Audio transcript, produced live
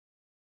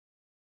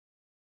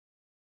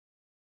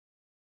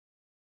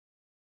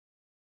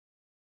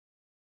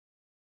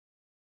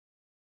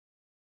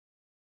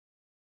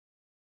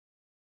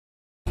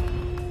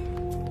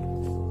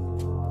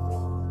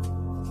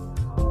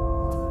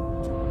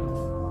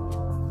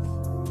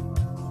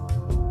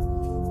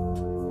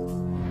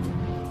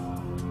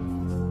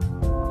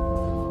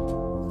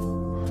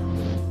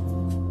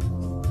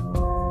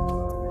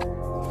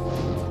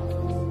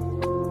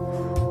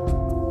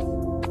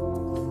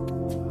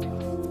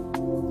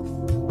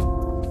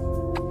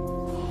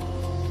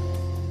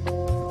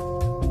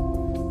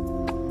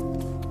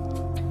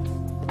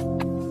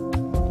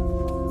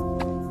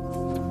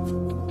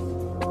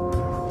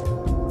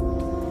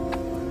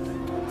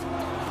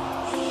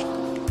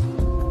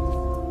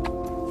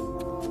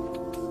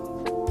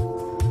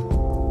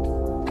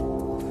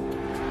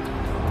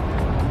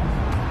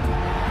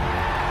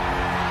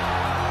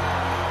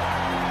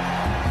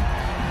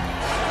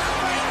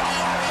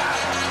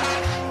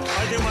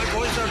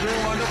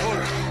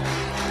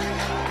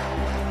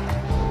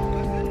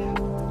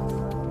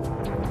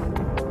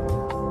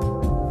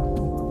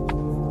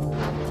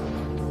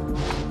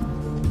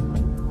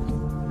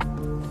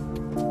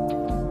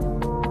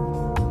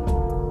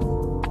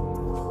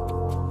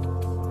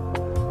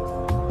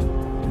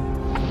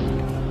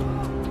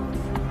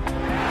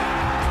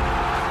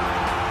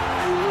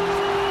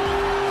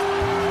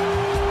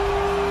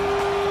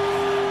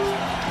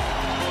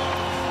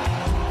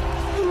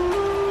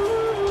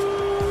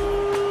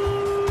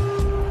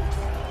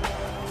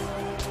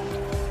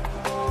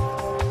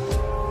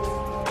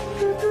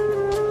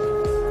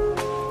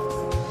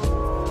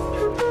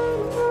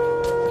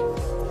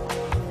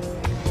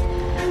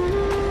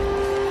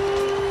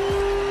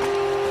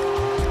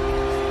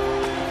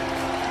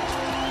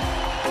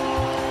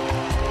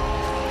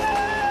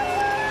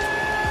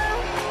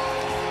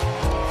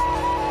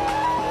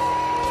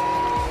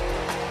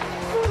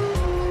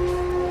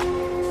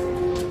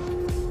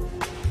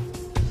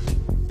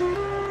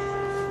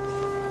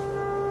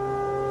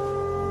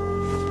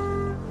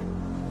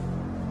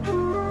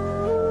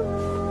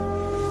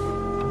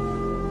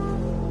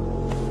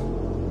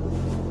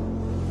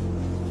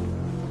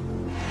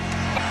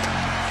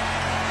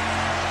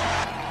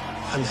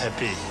I'm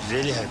happy,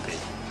 really happy.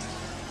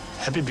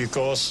 Happy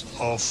because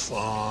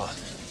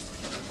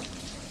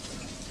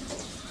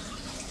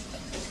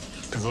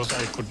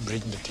I could bring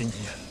the thing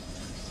here.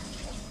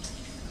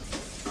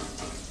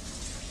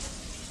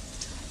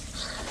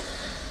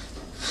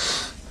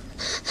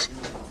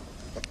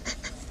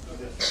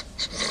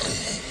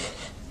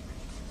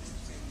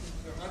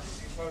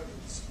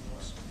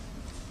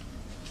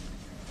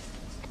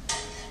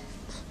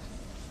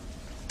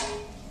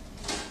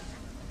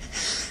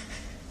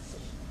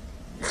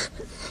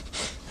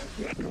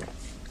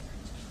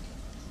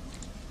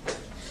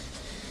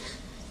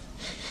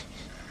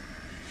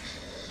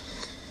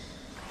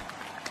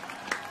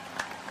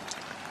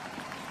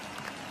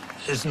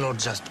 It's not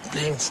just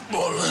playing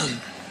football.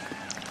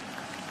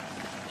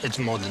 It's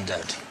more than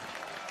that.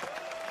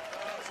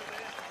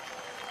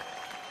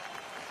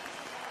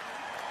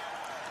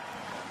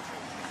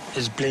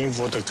 It's playing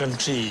for the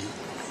country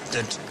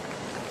that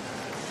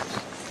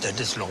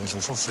is longing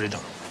for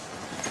freedom.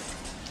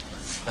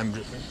 I'm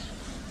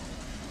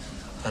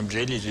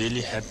really,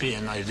 really happy,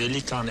 and I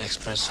really can't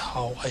express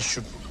how I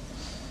should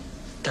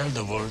tell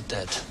the world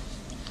that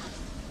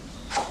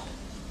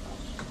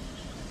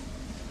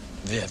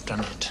we have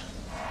done it.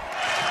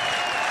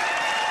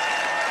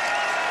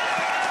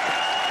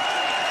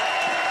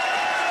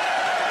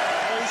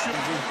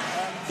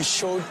 We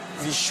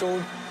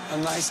showed a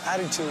nice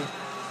attitude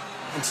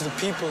to the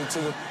people, to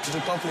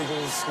the public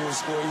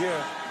who are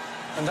here,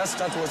 and that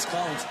what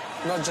counts.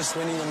 Not just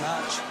winning a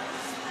match.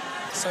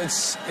 So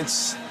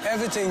it's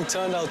everything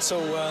turned out so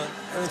well.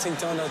 Everything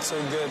turned out so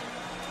good.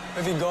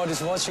 Maybe God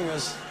is watching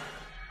us.